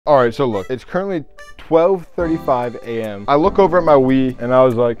All right, so look, it's currently 12:35 a.m. I look over at my Wii and I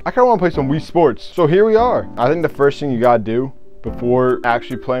was like, I kind of want to play some Wii Sports. So here we are. I think the first thing you gotta do before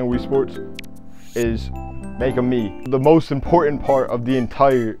actually playing Wii Sports is make a Mii. The most important part of the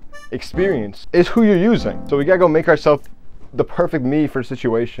entire experience is who you're using. So we gotta go make ourselves the perfect Mii for the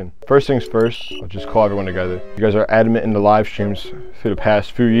situation. First things first, I'll just call everyone together. You guys are adamant in the live streams through the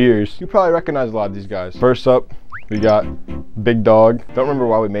past few years. You probably recognize a lot of these guys. First up, we got Big Dog. Don't remember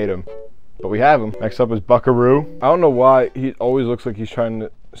why we made him, but we have him. Next up is Buckaroo. I don't know why he always looks like he's trying to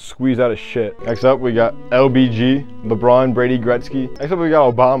squeeze out his shit. Next up, we got LBG, LeBron, Brady, Gretzky. Next up, we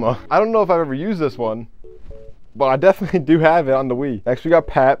got Obama. I don't know if I've ever used this one, but I definitely do have it on the Wii. Next, we got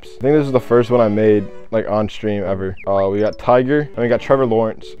Paps. I think this is the first one I made like on stream ever. We got Tiger, and we got Trevor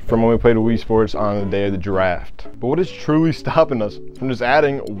Lawrence from when we played Wii Sports on the day of the draft. But what is truly stopping us from just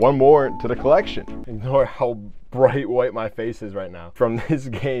adding one more to the collection? Ignore how bright white my face is right now from this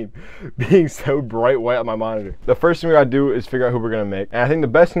game being so bright white on my monitor. The first thing we gotta do is figure out who we're gonna make. And I think the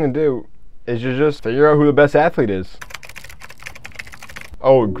best thing to do is to just figure out who the best athlete is.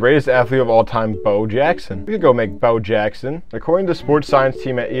 Oh, greatest athlete of all time, Bo Jackson. We could go make Bo Jackson. According to the sports science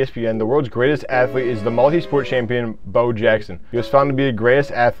team at ESPN, the world's greatest athlete is the multi-sport champion, Bo Jackson. He was found to be the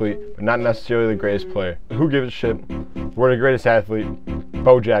greatest athlete, but not necessarily the greatest player. Who gives a shit? We're the greatest athlete,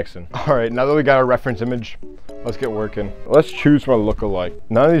 Bo Jackson. All right, now that we got our reference image, let's get working. Let's choose from a look-alike.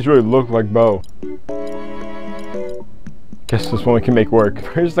 None of these really look like Bo. Guess this one we can make work.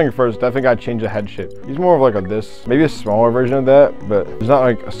 First thing first, definitely gotta change the head shape. He's more of like a this, maybe a smaller version of that, but there's not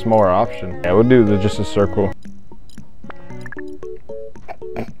like a smaller option. Yeah, we'll do just a circle.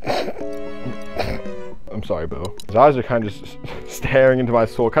 I'm sorry, Bo. His eyes are kind of just staring into my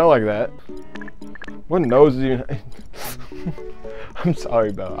soul, kind of like that. What nose is even? I'm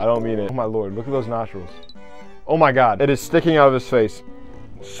sorry, Bo. I don't mean it. Oh my lord, look at those nostrils. Oh my god, it is sticking out of his face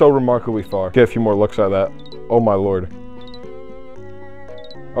so remarkably far. Get a few more looks at that. Oh my lord.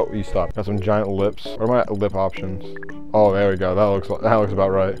 Oh, he stopped. Got some giant lips. What are my lip options? Oh, there we go. That looks about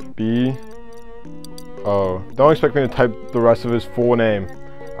right. B. Oh, don't expect me to type the rest of his full name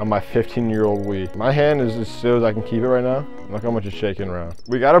on my 15-year-old Wii. My hand is as still as I can keep it right now. Look how much it's shaking around.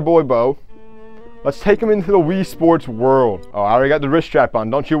 We got our boy Bo. Let's take him into the Wii Sports world. Oh, I already got the wrist strap on.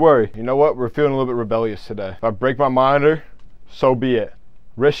 Don't you worry. You know what? We're feeling a little bit rebellious today. If I break my monitor, so be it.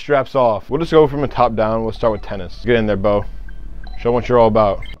 Wrist straps off. We'll just go from the top down. We'll start with tennis. Get in there, Bo. Show what you're all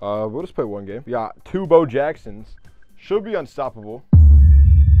about. We'll just play one game. We got two Bo Jacksons. Should be unstoppable.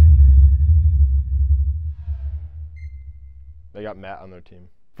 They got Matt on their team.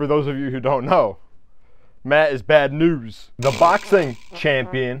 For those of you who don't know, Matt is bad news. The boxing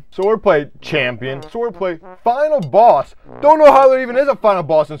champion, swordplay champion, swordplay final boss. Don't know how there even is a final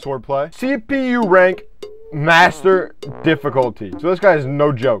boss in swordplay. CPU rank master difficulty. So this guy is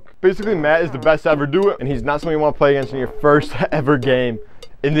no joke. Basically, Matt is the best to ever do it, and he's not someone you want to play against in your first ever game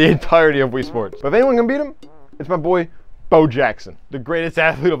in the entirety of Wii Sports. But if anyone can beat him, it's my boy Bo Jackson, the greatest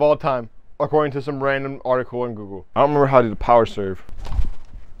athlete of all time, according to some random article on Google. I don't remember how to do the power serve.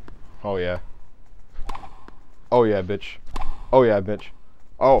 Oh yeah. Oh yeah, bitch. Oh yeah, bitch.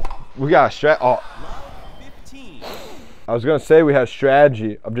 Oh, we got a strat. Oh. I was gonna say we had a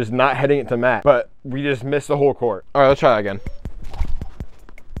strategy of just not heading it to Matt, but we just missed the whole court. All right, let's try that again.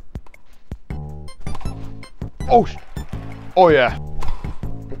 Oh, oh yeah.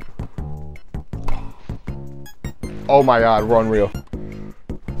 Oh my God, we're unreal.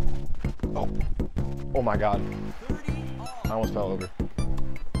 Oh, oh my God. I almost fell over.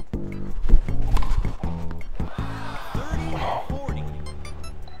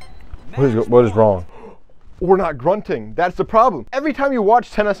 What is wrong? We're not grunting. That's the problem. Every time you watch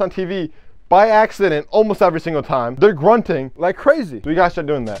tennis on TV, by accident, almost every single time, they're grunting like crazy. So you guys start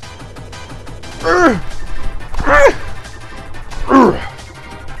doing that.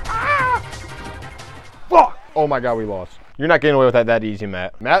 Fuck! Oh my God, we lost. You're not getting away with that easy,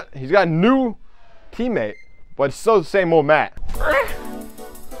 Matt. Matt, he's got a new teammate, but it's still the same old Matt.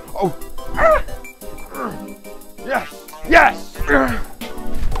 Oh. Yes! Yes!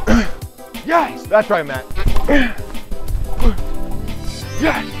 Yes! That's right, Matt.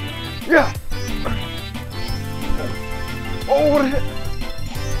 Yes! Yeah! Oh, what a hit!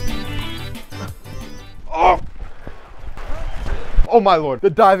 Oh! Oh my lord, the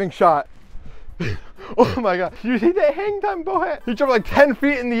diving shot. Oh my God. You see that hang time Bo had? He jumped like 10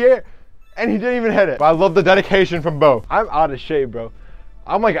 feet in the air and he didn't even hit it. But I love the dedication from Bo. I'm out of shape, bro.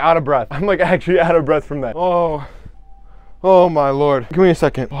 I'm like out of breath. I'm like actually out of breath from that. Oh. Oh my lord. Give me a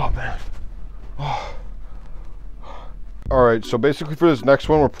second. Oh man. Oh. All right, so basically for this next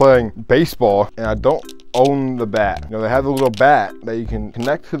one, we're playing baseball, and I don't own the bat. You know, they have a little bat that you can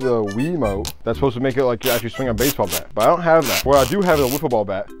connect to the Wiimote that's supposed to make it like you actually swing a baseball bat. But I don't have that. What I do have is a wiffle ball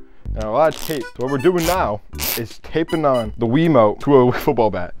bat and a lot of tape. So what we're doing now is taping on the Wiimote to a wiffle ball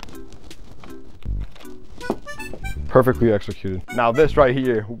bat. Perfectly executed. Now this right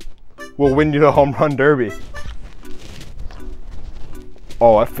here will win you the home run derby.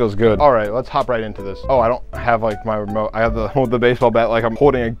 Oh, that feels good. All right, let's hop right into this. Oh, I don't have like my remote. I have the baseball bat like I'm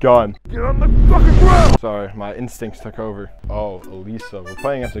holding a gun. Get on the fucking ground! Sorry, my instincts took over. Oh, Elisa, we're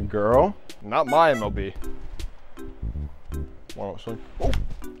playing as a girl. Not my MLB. One swing. Oh,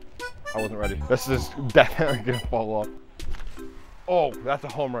 I wasn't ready. This is definitely gonna fall off. Oh, that's a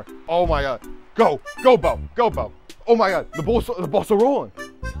home run. Oh my God. Go, go, Bo, go, Bo. Oh my God, the ball's still rolling.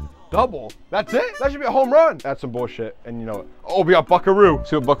 Double? That's it? That should be a home run. That's some bullshit, and you know it. Oh, we got Buckaroo.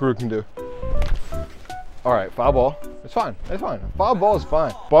 See what Buckaroo can do. All right, foul ball. It's fine. It's fine. Foul ball is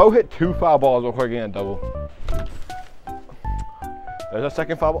fine. Bo hit 2 foul balls before getting a double. There's a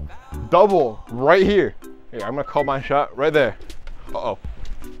second foul ball. Double right here. Here, I'm gonna call my shot right there. Uh-oh.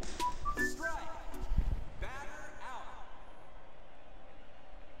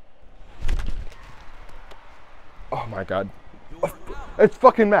 Oh my God. It's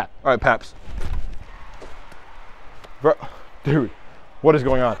fucking Matt. All right, Paps. Bro, dude, what is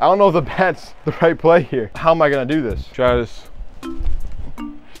going on? I don't know if the bat's the right play here. How am I gonna do this? Try this.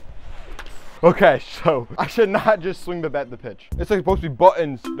 Okay, so I should not just swing the bat the pitch. It's like supposed to be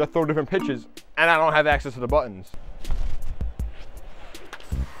buttons that throw different pitches, and I don't have access to the buttons.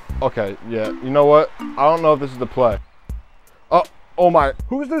 Okay, yeah, you know what? I don't know if this is the play. Oh my,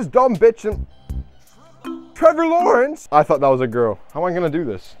 who's this dumb bitch in Trevor Lawrence? I thought that was a girl. How am I gonna do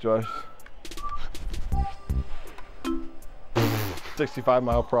this, Josh?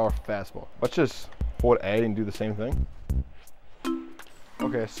 65-mile-per-hour fastball. Let's just hold A and do the same thing.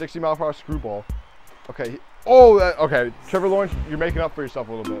 Okay, 60-mile-per-hour screwball. Okay, okay, Trevor Lawrence, you're making up for yourself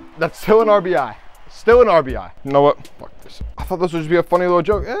a little bit. That's still an RBI. Still an RBI. You know what? Fuck this. I thought this would just be a funny little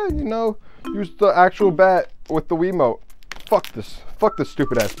joke. You know, use the actual bat with the Wiimote. Fuck this. Fuck this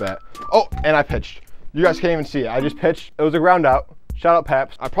stupid ass bat. Oh, and I pitched. You guys can't even see it. I just pitched. It was a ground out. Shout out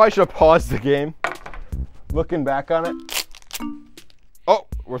Paps. I probably should have paused the game. Looking back on it. Oh,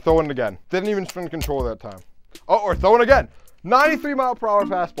 we're throwing it again. Didn't even spin control that time. Oh, we're throwing again. 93-mile-per-hour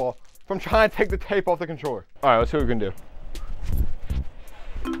fastball from trying to take the tape off the controller. All right, let's see what we can do.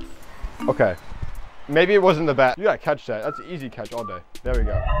 Okay. Maybe it wasn't the bat. You gotta catch that. That's an easy catch all day. There we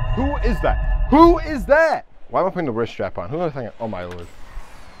go. Who is that? Who is that? Why am I putting the wrist strap on? Who am I thinking? Oh my Lord.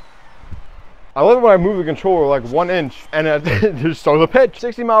 I love it when I move the controller like 1 inch and just throw the pitch.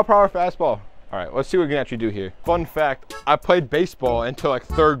 60-mile-per-hour fastball. All right, let's see what we can actually do here. Fun fact, I played baseball until like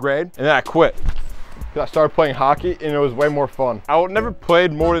 3rd grade and then I quit. I started playing hockey and it was way more fun. I never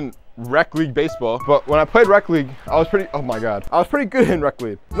played more than rec league baseball, but when I played rec league, I was pretty, oh my God. I was pretty good in rec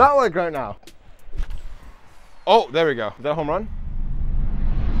league. Not like right now. Oh, there we go. Is that a home run?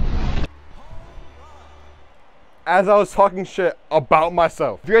 As I was talking shit about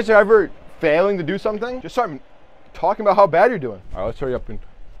myself. If you guys are ever failing to do something, just start talking about how bad you're doing. All right, let's hurry up and.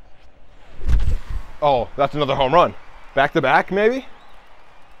 Oh, that's another home run. Back to back, maybe?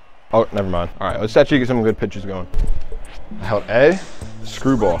 Oh, never mind. All right, let's actually get some good pitches going. I held A,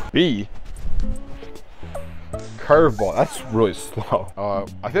 screwball. B, curveball. That's really slow.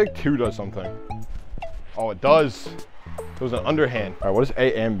 I feel like 2 does something. Oh, it does. It was an underhand. All right, what does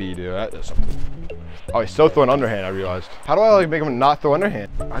A and B do? That does something. Oh, he's still throwing underhand, I realized. How do I like make him not throw underhand?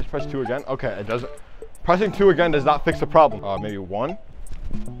 I just press 2 again. Okay, it doesn't. Pressing 2 again does not fix the problem. Maybe 1.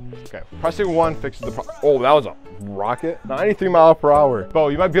 Okay, pressing 1 fixes the problem. Oh, that was a rocket. 93-mile-per-hour. Bo,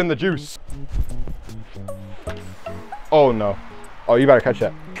 you might be in the juice. Oh no. Oh, you better catch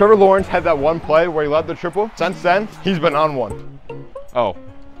that. Trevor Lawrence had that one play where he led the triple. Since then, he's been on one. Oh,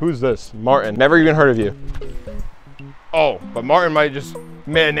 who's this? Martin. Never even heard of you. Oh, but Martin might just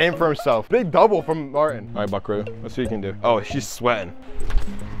made a name for himself. Big double from Martin. All right, Buckaroo. Let's see what you can do. Oh, she's sweating.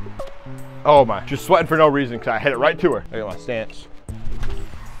 Oh my, she's sweating for no reason because I hit it right to her. Look at my stance.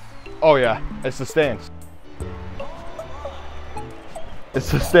 Oh yeah, it's the stance.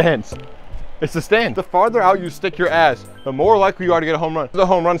 It's the stance. It's the stance. The farther out you stick your ass, the more likely you are to get a home run. This is a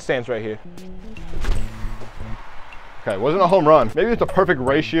home run stance right here. Okay, it wasn't a home run. Maybe it's the perfect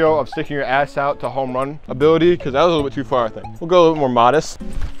ratio of sticking your ass out to home run ability, because that was a little bit too far, I think. We'll go a little bit more modest.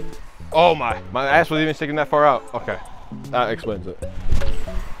 Oh my ass wasn't even sticking that far out. Okay, that explains it.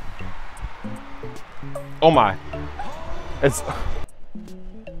 Oh my, it's.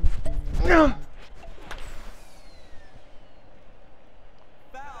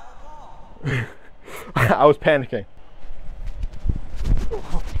 I was panicking.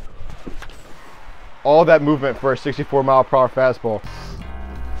 All that movement for a 64-mile-per-hour fastball.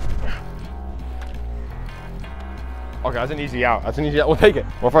 Okay, that's an easy out. That's an easy out. We'll take it.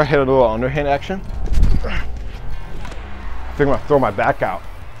 What if I hit a little underhand action? I think I'm gonna throw my back out.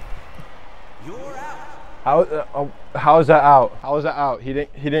 You're out. How is that out? How is that out? He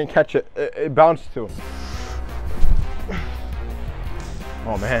didn't catch it. It bounced to him.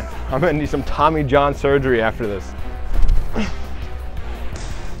 Oh man, I'm gonna need some Tommy John surgery after this.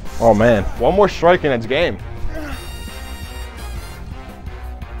 Oh man, one more strike and it's game.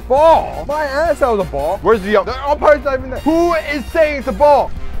 Ball! My ass, that was a ball. Where's the umpire's not even there. Who is saying it's a ball?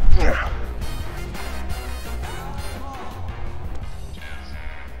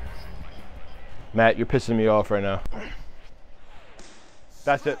 Matt, you're pissing me off right now.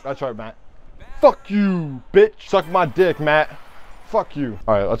 That's it. That's right, Matt. Fuck you, bitch. Suck my dick, Matt. Fuck you.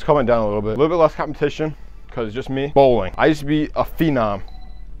 All right, let's calm it down a little bit less competition, because it's just me. Bowling. I used to be a phenom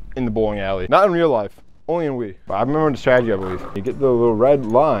in the bowling alley. Not in real life. Only in Wii. But I remember the strategy, I believe. You get the little red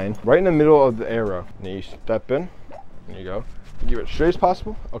line right in the middle of the arrow. And then you step in. There you go. You keep it straight as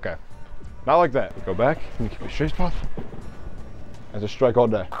possible. Okay. Not like that. You go back and you keep it straight as possible. That's a strike all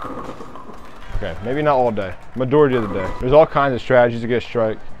day. Okay, maybe not all day. Majority of the day. There's all kinds of strategies to get a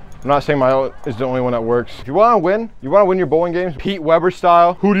strike. I'm not saying my own is the only one that works. If you want to win your bowling games, Pete Weber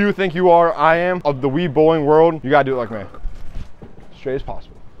style, who do you think you are? I am of the Wii bowling world. You gotta do it like me. Straight as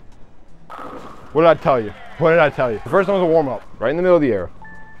possible. What did I tell you? What did I tell you? The first one was a warm up, right in the middle of the arrow.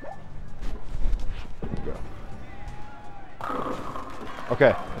 There you go.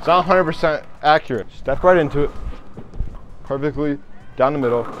 Okay, it's not 100% accurate. Step right into it. Perfectly down the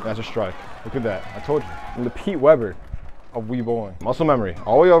middle, and that's a strike. Look at that, I told you. I'm the Pete Weber of Wii bowling. Muscle memory,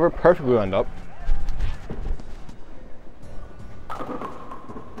 all the way over, perfectly lined up.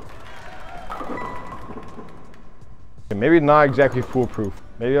 Maybe not exactly foolproof.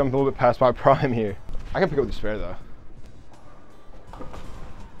 Maybe I'm a little bit past my prime here. I can pick up the spare though.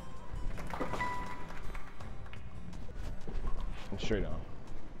 And straight on.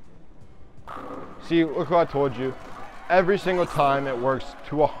 See, look what I told you. Every single time it works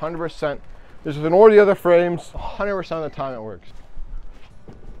to 100%. This is in all the other frames, 100% of the time it works.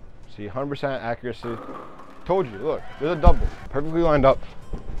 See, 100% accuracy. Told you, look, there's a double. Perfectly lined up,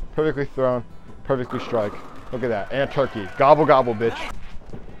 perfectly thrown, perfectly strike. Look at that, and a turkey. Gobble, gobble, bitch.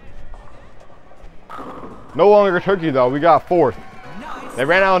 No longer a turkey though, we got a fourth. They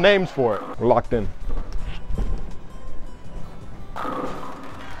ran out of names for it. We're locked in.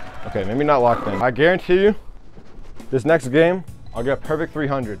 Okay, maybe not locked in. I guarantee you, this next game, I'll get a perfect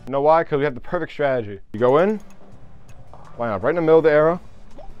 300. You know why? Because we have the perfect strategy. You go in, line up right in the middle of the arrow.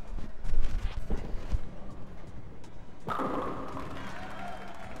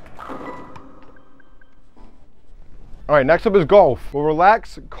 All right, next up is golf. We'll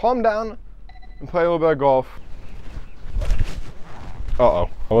relax, calm down, and play a little bit of golf. Uh-oh,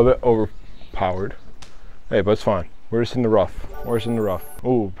 a little bit overpowered. Hey, but it's fine. We're just in the rough. We're just in the rough.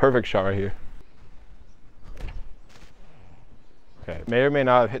 Ooh, perfect shot right here. Okay, may or may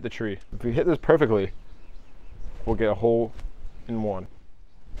not have hit the tree. If we hit this perfectly, we'll get a hole in one.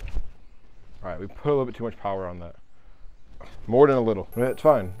 All right, we put a little bit too much power on that. More than a little. It's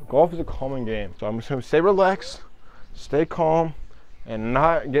fine. Golf is a calming game. So I'm just gonna stay relaxed, stay calm, and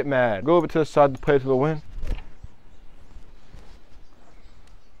not get mad. Go over to the side to play to the wind.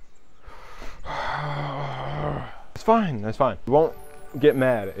 It's fine, that's fine. You won't get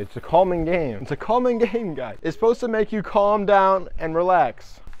mad. It's a calming game. It's a calming game, guys. It's supposed to make you calm down and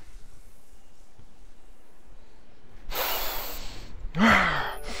relax.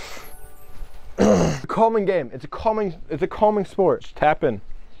 It's a calming game. It's a calming sport. Just tap in.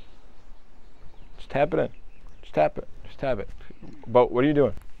 Just tap it in. Just tap it. Just tap it. Bo, what are you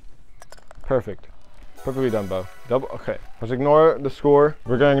doing? Perfect. Perfectly done, Bo. Double, okay. Let's ignore the score.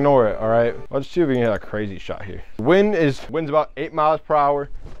 We're gonna ignore it, all right? Let's see if we can hit a crazy shot here. Wind's about 8 miles per hour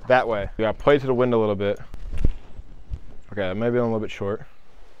that way. We gotta play to the wind a little bit. Okay, maybe I'm a little bit short.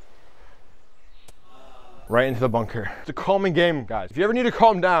 Right into the bunker. It's a calming game, guys. If you ever need to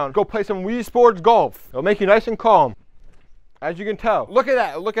calm down, go play some Wii Sports Golf. It'll make you nice and calm. As you can tell. Look at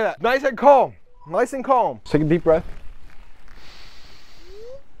that, look at that. Nice and calm. Nice and calm. Take a deep breath.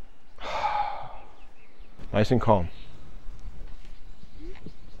 Nice and calm.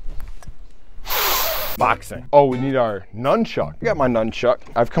 Boxing. Oh, we need our nunchuck. I got my nunchuck.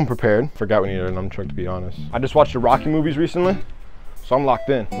 I've come prepared. Forgot we needed a nunchuck, to be honest. I just watched the Rocky movies recently, so I'm locked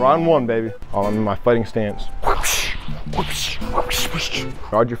in. Round one, baby. Oh, I'm in my fighting stance.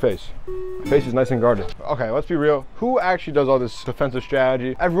 Guard your face. My face is nice and guarded. Okay, let's be real. Who actually does all this defensive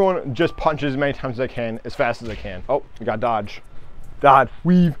strategy? Everyone just punches as many times as they can, as fast as they can. Oh, we got dodge. Dodge.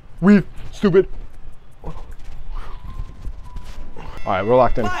 Weave. Weave. Stupid. All right, we're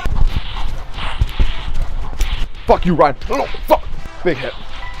locked in. Fuck you, Ryan. Oh, fuck. Big hit.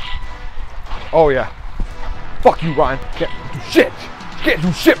 Oh, yeah. Fuck you, Ryan. Can't do shit. Can't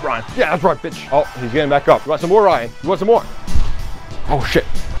do shit, Ryan. Yeah, that's right, bitch. Oh, he's getting back up. You want some more, Ryan? You want some more? Oh, shit.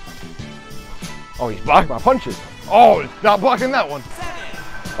 Oh, he's blocking my punches. Oh, not blocking that one.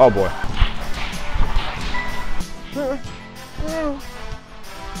 Oh, boy.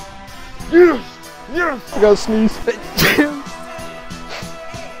 Yes! Yes! I gotta sneeze.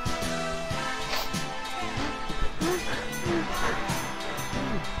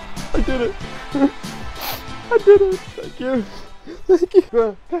 I did it. I did it. Thank you. Thank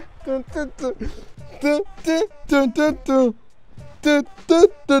you.